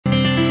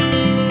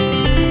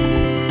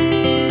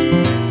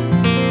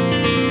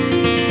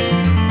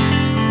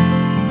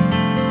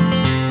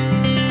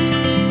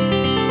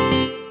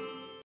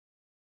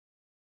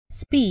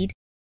speed,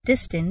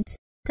 distance,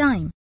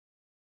 time.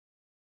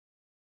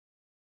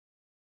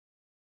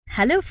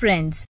 Hello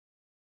friends!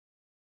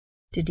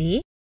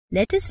 Today,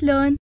 let us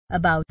learn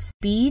about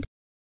speed,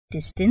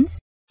 distance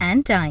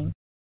and time.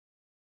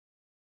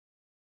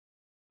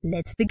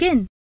 Let's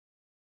begin.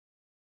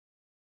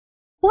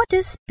 What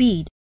is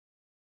speed?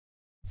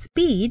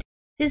 Speed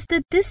is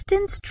the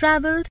distance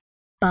travelled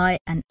by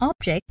an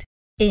object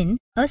in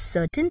a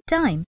certain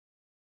time.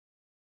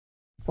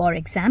 For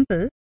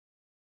example,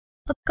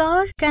 a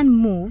car can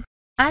move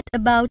at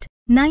about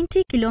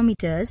 90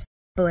 kilometers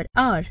per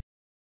hour.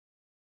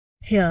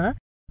 Here,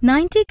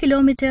 90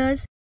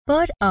 kilometers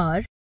per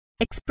hour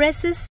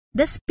expresses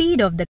the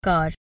speed of the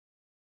car.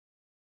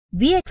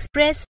 We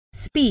express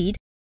speed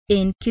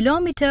in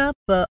kilometer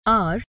per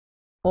hour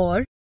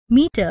or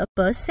meter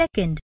per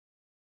second.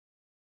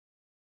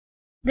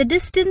 The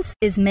distance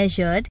is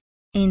measured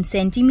in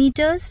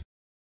centimeters,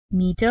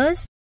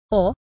 meters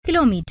or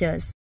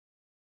kilometers.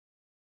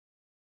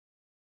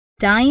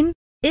 Time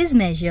is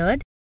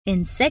measured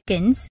in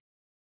seconds,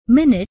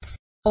 minutes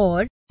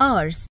or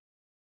hours.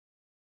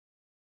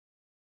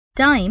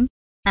 Time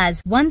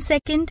as 1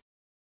 second,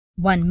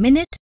 1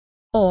 minute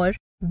or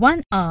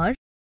 1 hour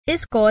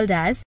is called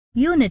as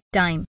unit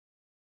time.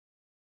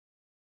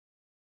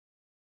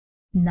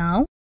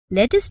 Now,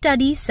 let us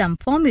study some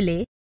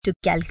formulae to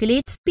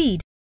calculate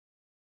speed.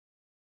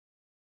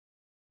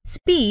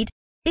 Speed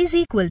is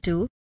equal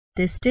to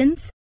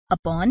distance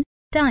upon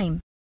time.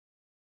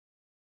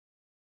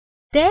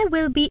 There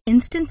will be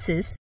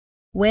instances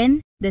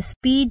when the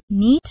speed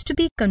needs to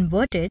be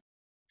converted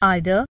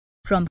either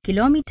from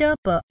kilometer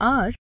per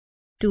hour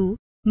to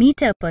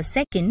meter per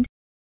second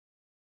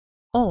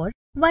or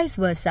vice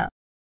versa.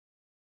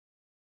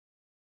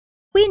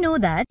 We know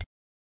that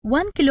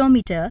 1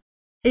 kilometer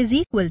is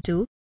equal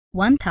to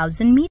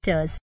 1000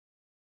 meters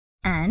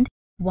and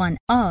 1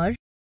 hour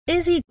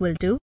is equal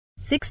to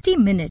 60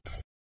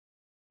 minutes,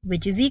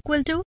 which is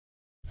equal to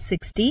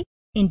 60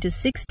 into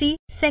 60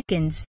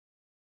 seconds.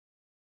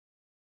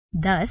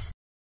 Thus,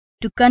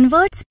 to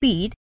convert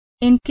speed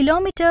in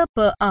kilometer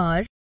per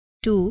hour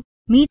to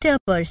meter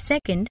per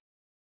second,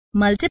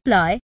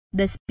 multiply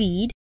the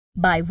speed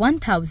by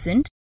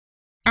 1000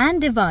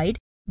 and divide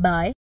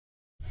by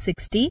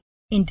 60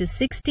 into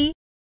 60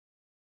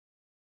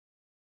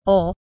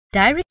 or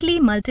directly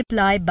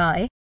multiply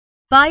by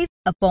 5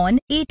 upon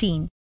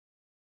 18.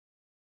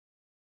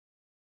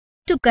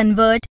 To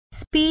convert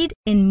speed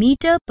in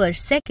meter per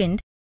second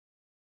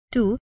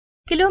to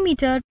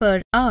kilometer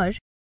per hour,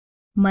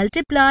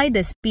 multiply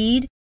the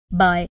speed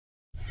by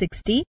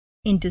 60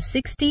 into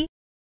 60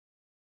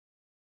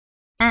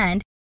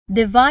 and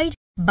divide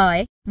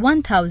by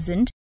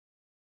 1000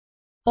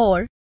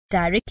 or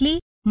directly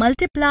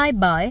multiply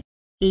by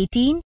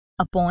 18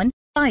 upon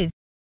 5.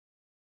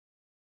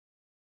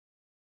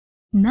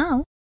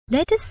 Now,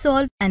 let us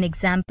solve an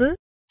example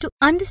to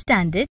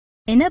understand it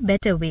in a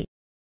better way.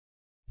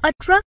 A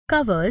truck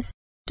covers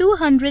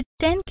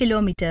 210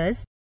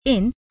 kilometers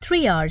in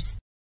 3 hours.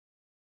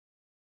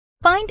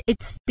 Find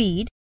its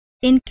speed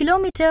in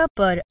kilometer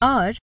per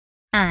hour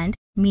and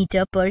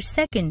meter per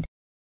second.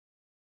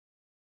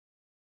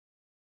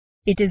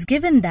 It is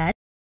given that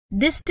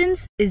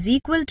distance is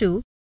equal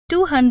to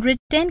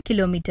 210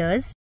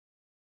 kilometers,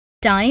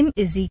 time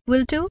is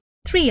equal to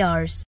 3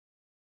 hours.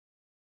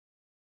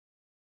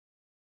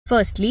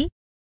 Firstly,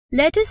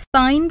 let us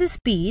find the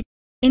speed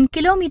in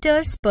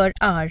kilometers per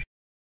hour.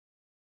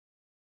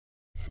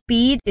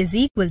 Speed is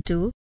equal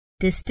to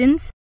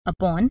distance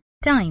upon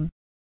time,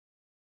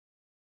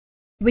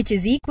 which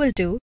is equal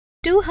to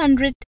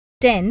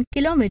 210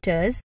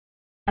 kilometers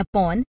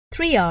upon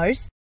 3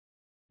 hours,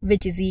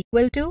 which is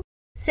equal to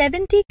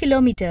 70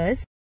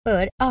 kilometers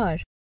per hour.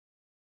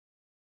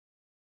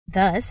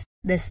 Thus,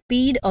 the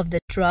speed of the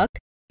truck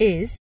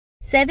is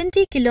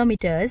 70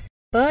 kilometers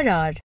per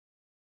hour.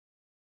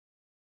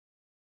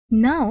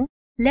 Now,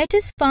 let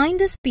us find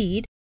the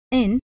speed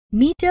in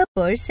meter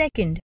per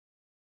second.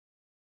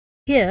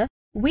 Here,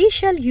 we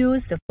shall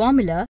use the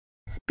formula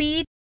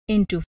speed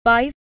into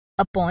 5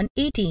 upon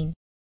 18.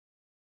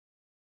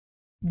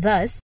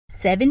 Thus,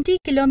 70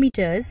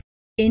 kilometers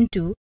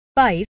into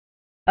 5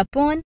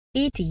 upon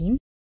 18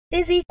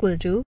 is equal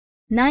to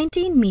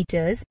 19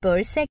 meters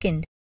per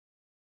second.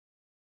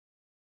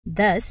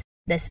 Thus,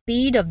 the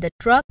speed of the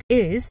truck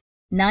is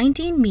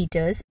 19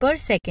 meters per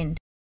second.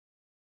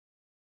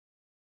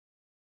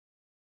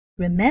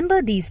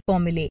 Remember these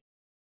formulae.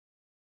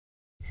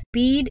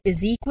 Speed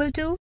is equal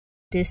to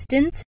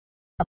distance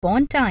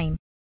upon time.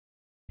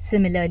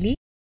 Similarly,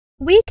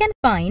 we can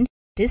find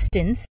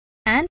distance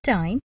and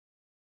time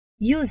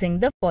using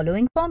the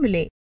following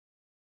formulae.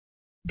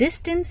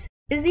 Distance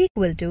is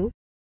equal to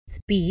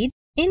speed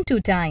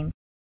into time.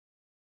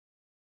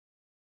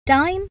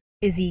 Time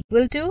is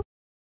equal to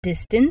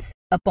distance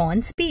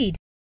upon speed.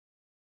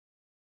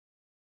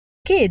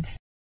 Kids,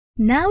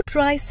 now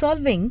try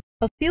solving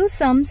a few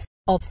sums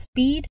of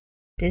speed,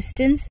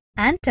 distance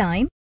and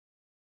time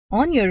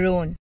on your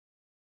own.